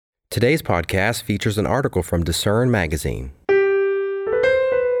Today's podcast features an article from Discern Magazine.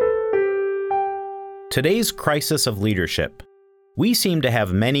 Today's crisis of leadership. We seem to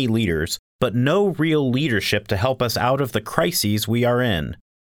have many leaders, but no real leadership to help us out of the crises we are in.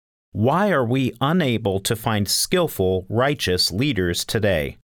 Why are we unable to find skillful, righteous leaders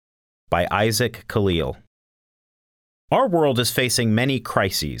today? By Isaac Khalil. Our world is facing many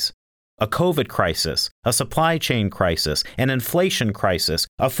crises. A COVID crisis, a supply chain crisis, an inflation crisis,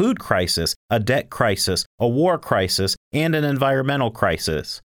 a food crisis, a debt crisis, a war crisis, and an environmental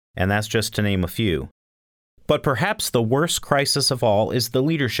crisis. And that's just to name a few. But perhaps the worst crisis of all is the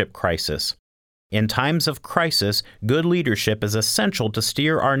leadership crisis. In times of crisis, good leadership is essential to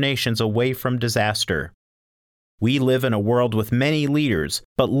steer our nations away from disaster. We live in a world with many leaders,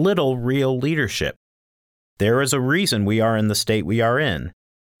 but little real leadership. There is a reason we are in the state we are in.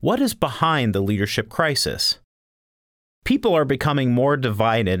 What is behind the leadership crisis? People are becoming more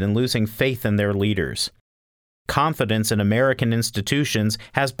divided and losing faith in their leaders. Confidence in American institutions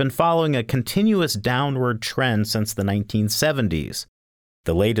has been following a continuous downward trend since the 1970s.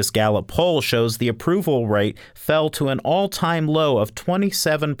 The latest Gallup poll shows the approval rate fell to an all-time low of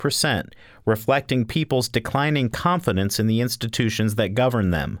 27%, reflecting people's declining confidence in the institutions that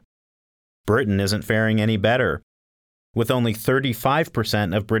govern them. Britain isn't faring any better, with only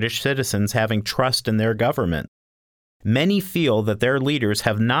 35% of British citizens having trust in their government. Many feel that their leaders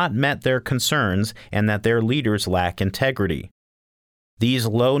have not met their concerns and that their leaders lack integrity. These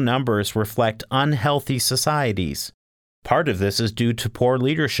low numbers reflect unhealthy societies. Part of this is due to poor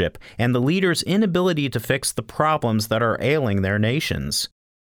leadership and the leaders' inability to fix the problems that are ailing their nations.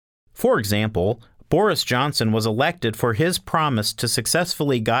 For example, Boris Johnson was elected for his promise to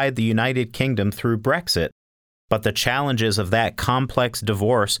successfully guide the United Kingdom through Brexit, but the challenges of that complex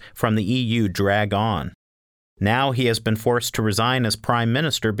divorce from the EU drag on. Now he has been forced to resign as prime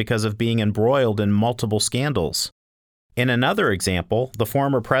minister because of being embroiled in multiple scandals. In another example, the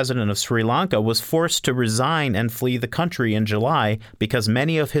former president of Sri Lanka was forced to resign and flee the country in July because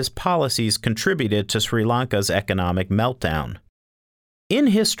many of his policies contributed to Sri Lanka's economic meltdown. In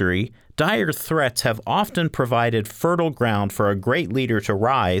history, dire threats have often provided fertile ground for a great leader to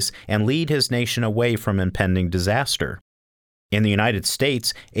rise and lead his nation away from impending disaster. In the United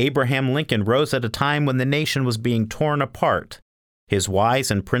States, Abraham Lincoln rose at a time when the nation was being torn apart. His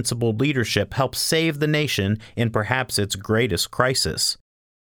wise and principled leadership helped save the nation in perhaps its greatest crisis.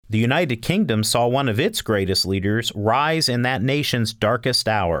 The United Kingdom saw one of its greatest leaders rise in that nation's darkest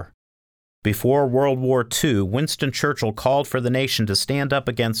hour. Before World War II, Winston Churchill called for the nation to stand up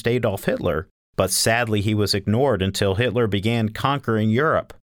against Adolf Hitler, but sadly he was ignored until Hitler began conquering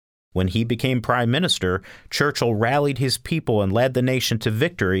Europe. When he became prime minister, Churchill rallied his people and led the nation to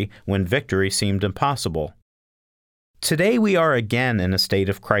victory when victory seemed impossible. Today we are again in a state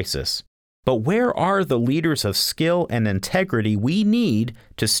of crisis. But where are the leaders of skill and integrity we need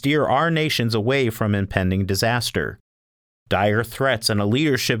to steer our nations away from impending disaster? Dire threats and a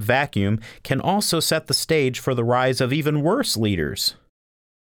leadership vacuum can also set the stage for the rise of even worse leaders.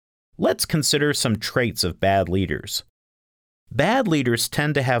 Let's consider some traits of bad leaders. Bad leaders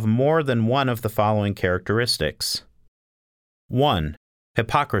tend to have more than one of the following characteristics. 1.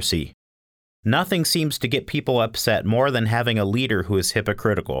 Hypocrisy. Nothing seems to get people upset more than having a leader who is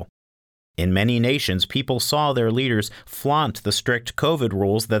hypocritical. In many nations, people saw their leaders flaunt the strict COVID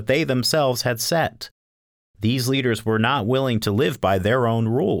rules that they themselves had set. These leaders were not willing to live by their own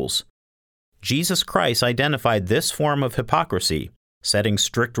rules. Jesus Christ identified this form of hypocrisy, setting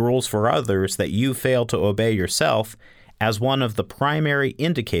strict rules for others that you fail to obey yourself, as one of the primary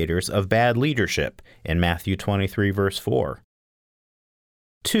indicators of bad leadership in Matthew 23, verse 4.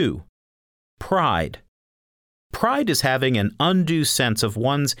 2. Pride. Pride is having an undue sense of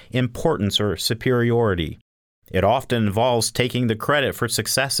one's importance or superiority. It often involves taking the credit for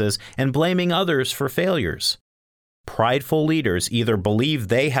successes and blaming others for failures. Prideful leaders either believe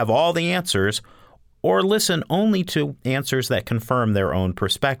they have all the answers or listen only to answers that confirm their own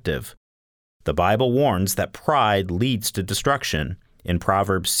perspective. The Bible warns that pride leads to destruction in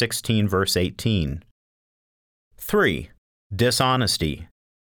Proverbs 16, verse 18. 3. Dishonesty.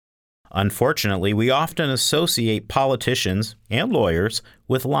 Unfortunately, we often associate politicians and lawyers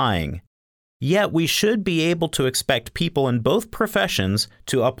with lying. Yet we should be able to expect people in both professions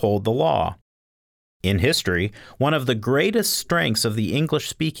to uphold the law. In history, one of the greatest strengths of the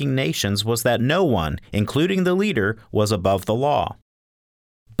English-speaking nations was that no one, including the leader, was above the law.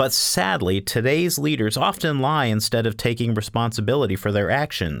 But sadly, today's leaders often lie instead of taking responsibility for their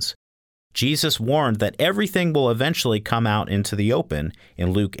actions. Jesus warned that everything will eventually come out into the open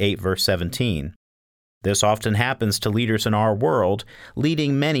in Luke 8, verse 17. This often happens to leaders in our world,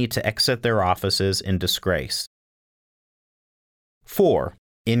 leading many to exit their offices in disgrace. 4.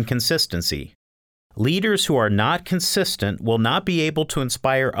 Inconsistency. Leaders who are not consistent will not be able to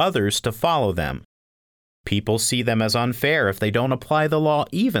inspire others to follow them. People see them as unfair if they don't apply the law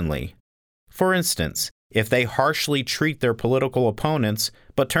evenly. For instance, if they harshly treat their political opponents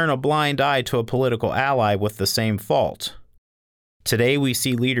but turn a blind eye to a political ally with the same fault. Today we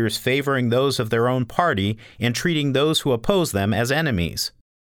see leaders favoring those of their own party and treating those who oppose them as enemies.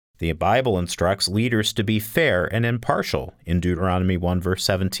 The Bible instructs leaders to be fair and impartial in Deuteronomy 1 verse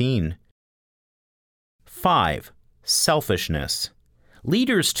 17. 5. Selfishness.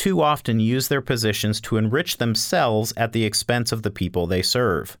 Leaders too often use their positions to enrich themselves at the expense of the people they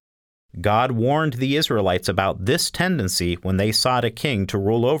serve. God warned the Israelites about this tendency when they sought a king to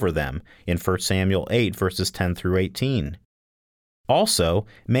rule over them in 1 Samuel 8 verses 10 through 18. Also,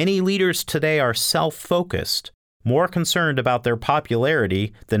 many leaders today are self-focused, more concerned about their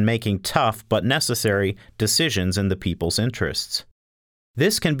popularity than making tough but necessary decisions in the people's interests.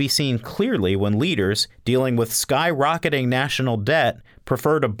 This can be seen clearly when leaders, dealing with skyrocketing national debt,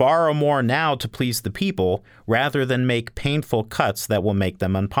 prefer to borrow more now to please the people rather than make painful cuts that will make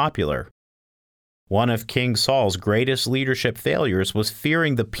them unpopular. One of King Saul's greatest leadership failures was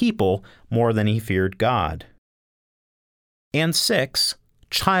fearing the people more than he feared God. And 6.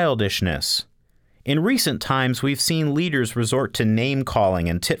 Childishness. In recent times, we've seen leaders resort to name-calling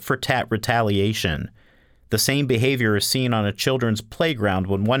and tit-for-tat retaliation. The same behavior is seen on a children's playground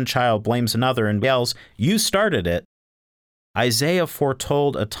when one child blames another and yells, "You started it." Isaiah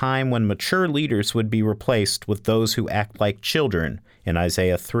foretold a time when mature leaders would be replaced with those who act like children in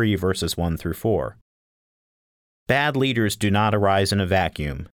Isaiah 3 verses 1 through 4. Bad leaders do not arise in a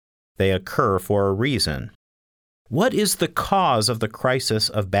vacuum. They occur for a reason. What is the cause of the crisis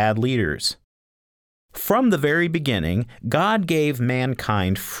of bad leaders? From the very beginning, God gave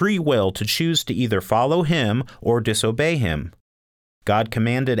mankind free will to choose to either follow Him or disobey Him. God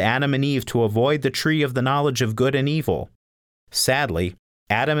commanded Adam and Eve to avoid the tree of the knowledge of good and evil. Sadly,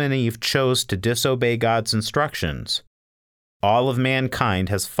 Adam and Eve chose to disobey God's instructions. All of mankind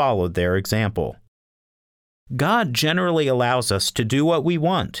has followed their example. God generally allows us to do what we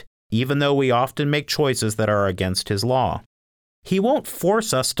want, even though we often make choices that are against His law. He won't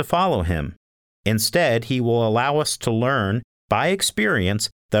force us to follow Him. Instead, He will allow us to learn, by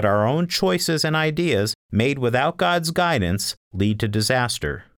experience, that our own choices and ideas, made without God's guidance, lead to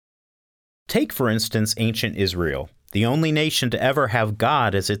disaster. Take, for instance, ancient Israel, the only nation to ever have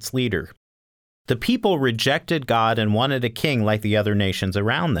God as its leader. The people rejected God and wanted a king like the other nations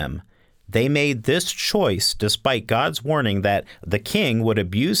around them. They made this choice despite God's warning that the king would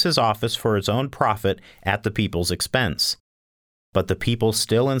abuse his office for his own profit at the people's expense. But the people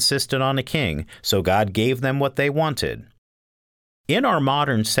still insisted on a king, so God gave them what they wanted. In our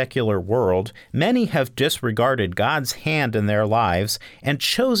modern secular world, many have disregarded God's hand in their lives and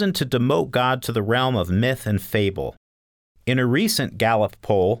chosen to demote God to the realm of myth and fable. In a recent Gallup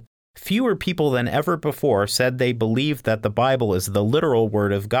poll, fewer people than ever before said they believed that the Bible is the literal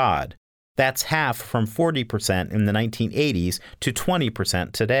Word of God. That's half from 40% in the 1980s to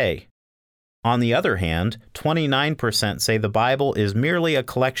 20% today. On the other hand, 29% say the Bible is merely a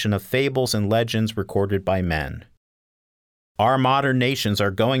collection of fables and legends recorded by men. Our modern nations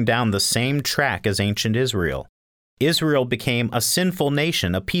are going down the same track as ancient Israel. Israel became a sinful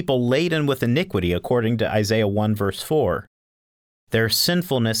nation, a people laden with iniquity, according to Isaiah 1 verse 4. Their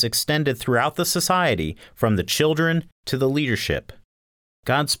sinfulness extended throughout the society, from the children to the leadership.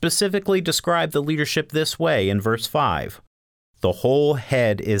 God specifically described the leadership this way in verse 5. The whole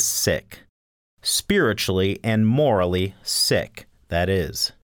head is sick. Spiritually and morally sick, that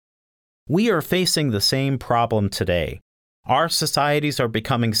is. We are facing the same problem today. Our societies are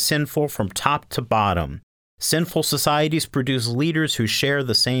becoming sinful from top to bottom. Sinful societies produce leaders who share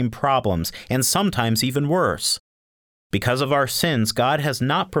the same problems, and sometimes even worse. Because of our sins, God has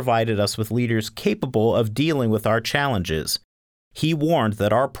not provided us with leaders capable of dealing with our challenges. He warned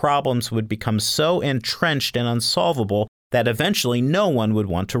that our problems would become so entrenched and unsolvable that eventually no one would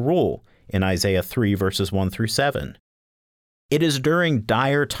want to rule, in Isaiah 3 verses 1 through 7. It is during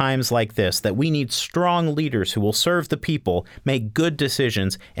dire times like this that we need strong leaders who will serve the people, make good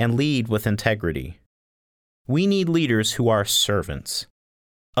decisions, and lead with integrity. We need leaders who are servants.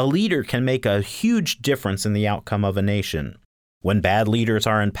 A leader can make a huge difference in the outcome of a nation. When bad leaders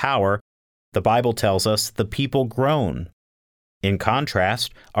are in power, the Bible tells us the people groan. In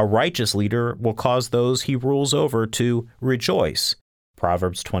contrast, a righteous leader will cause those he rules over to rejoice.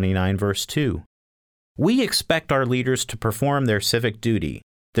 Proverbs 29 verse 2. We expect our leaders to perform their civic duty.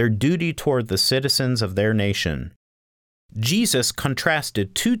 their duty toward the citizens of their nation. Jesus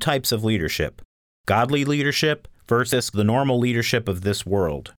contrasted two types of leadership: godly leadership versus the normal leadership of this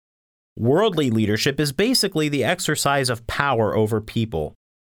world. Worldly leadership is basically the exercise of power over people.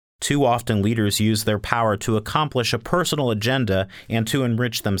 Too often leaders use their power to accomplish a personal agenda and to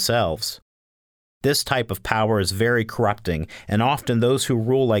enrich themselves. This type of power is very corrupting, and often those who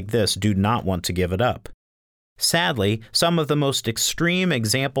rule like this do not want to give it up. Sadly, some of the most extreme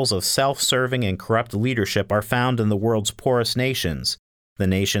examples of self-serving and corrupt leadership are found in the world's poorest nations, the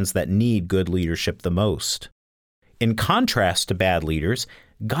nations that need good leadership the most. In contrast to bad leaders,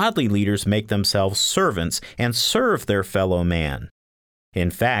 godly leaders make themselves servants and serve their fellow man. In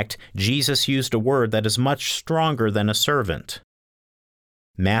fact, Jesus used a word that is much stronger than a servant.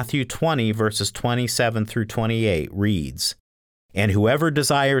 Matthew 20, verses 27 through 28 reads, "And whoever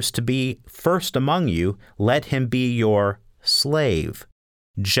desires to be first among you, let him be your slave,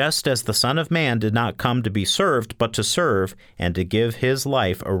 just as the Son of Man did not come to be served, but to serve, and to give his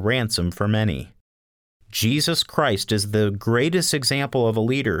life a ransom for many." Jesus Christ is the greatest example of a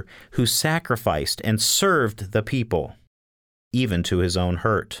leader who sacrificed and served the people, even to his own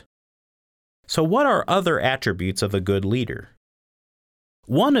hurt. So what are other attributes of a good leader?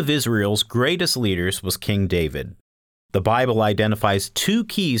 One of Israel's greatest leaders was King David. The Bible identifies two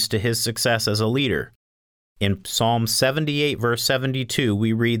keys to his success as a leader. In Psalm 78, verse 72,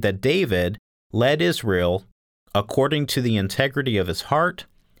 we read that David led Israel according to the integrity of his heart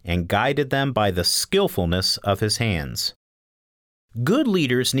and guided them by the skillfulness of his hands. Good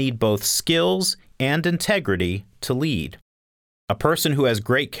leaders need both skills and integrity to lead. A person who has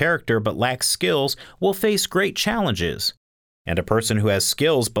great character but lacks skills will face great challenges, and a person who has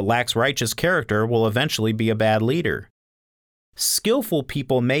skills but lacks righteous character will eventually be a bad leader. Skillful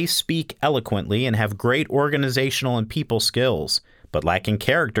people may speak eloquently and have great organizational and people skills, but lacking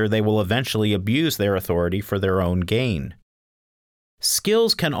character, they will eventually abuse their authority for their own gain.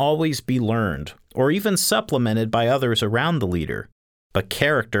 Skills can always be learned, or even supplemented by others around the leader, but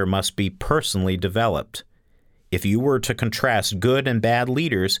character must be personally developed. If you were to contrast good and bad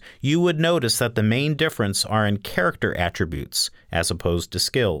leaders, you would notice that the main difference are in character attributes, as opposed to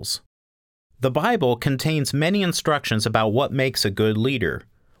skills. The Bible contains many instructions about what makes a good leader,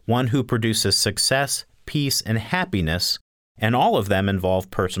 one who produces success, peace, and happiness, and all of them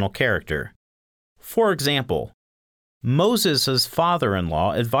involve personal character. For example, Moses'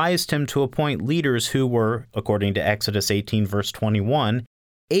 father-in-law advised him to appoint leaders who were, according to Exodus 18, verse 21,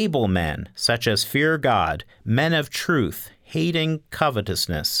 able men, such as fear God, men of truth, hating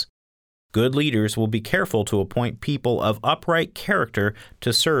covetousness. Good leaders will be careful to appoint people of upright character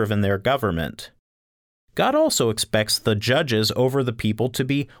to serve in their government. God also expects the judges over the people to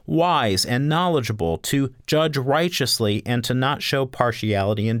be wise and knowledgeable, to judge righteously, and to not show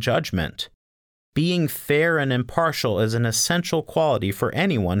partiality in judgment. Being fair and impartial is an essential quality for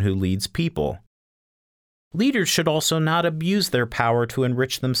anyone who leads people. Leaders should also not abuse their power to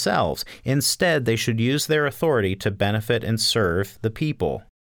enrich themselves. Instead, they should use their authority to benefit and serve the people.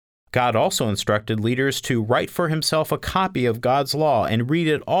 God also instructed leaders to write for himself a copy of God's law and read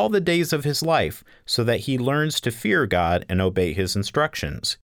it all the days of his life, so that he learns to fear God and obey his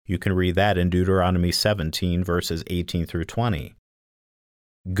instructions. You can read that in Deuteronomy 17, verses 18 through 20.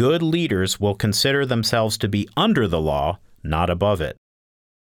 Good leaders will consider themselves to be under the law, not above it.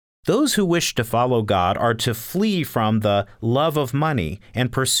 Those who wish to follow God are to flee from the love of money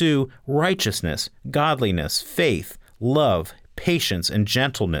and pursue righteousness, godliness, faith, love, patience, and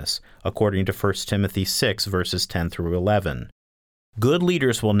gentleness, according to 1 Timothy 6, verses 10 through 11. Good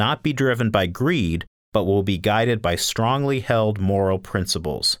leaders will not be driven by greed, but will be guided by strongly held moral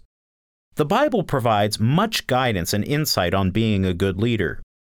principles. The Bible provides much guidance and insight on being a good leader.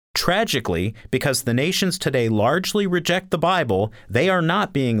 Tragically, because the nations today largely reject the Bible, they are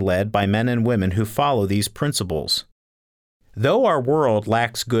not being led by men and women who follow these principles. Though our world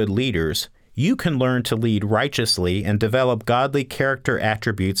lacks good leaders, you can learn to lead righteously and develop godly character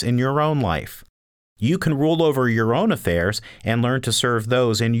attributes in your own life. You can rule over your own affairs and learn to serve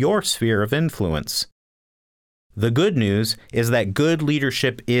those in your sphere of influence. The good news is that good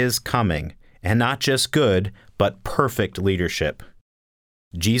leadership is coming, and not just good, but perfect leadership.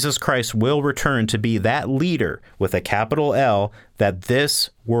 Jesus Christ will return to be that leader with a capital L that this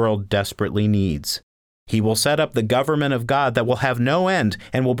world desperately needs. He will set up the government of God that will have no end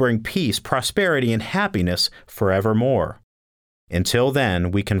and will bring peace, prosperity, and happiness forevermore. Until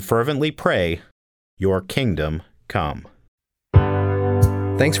then, we can fervently pray, "Your kingdom come."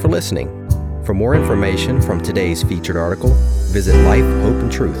 Thanks for listening. For more information from today's featured article, visit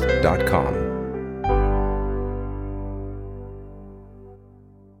lifehopeandtruth.com.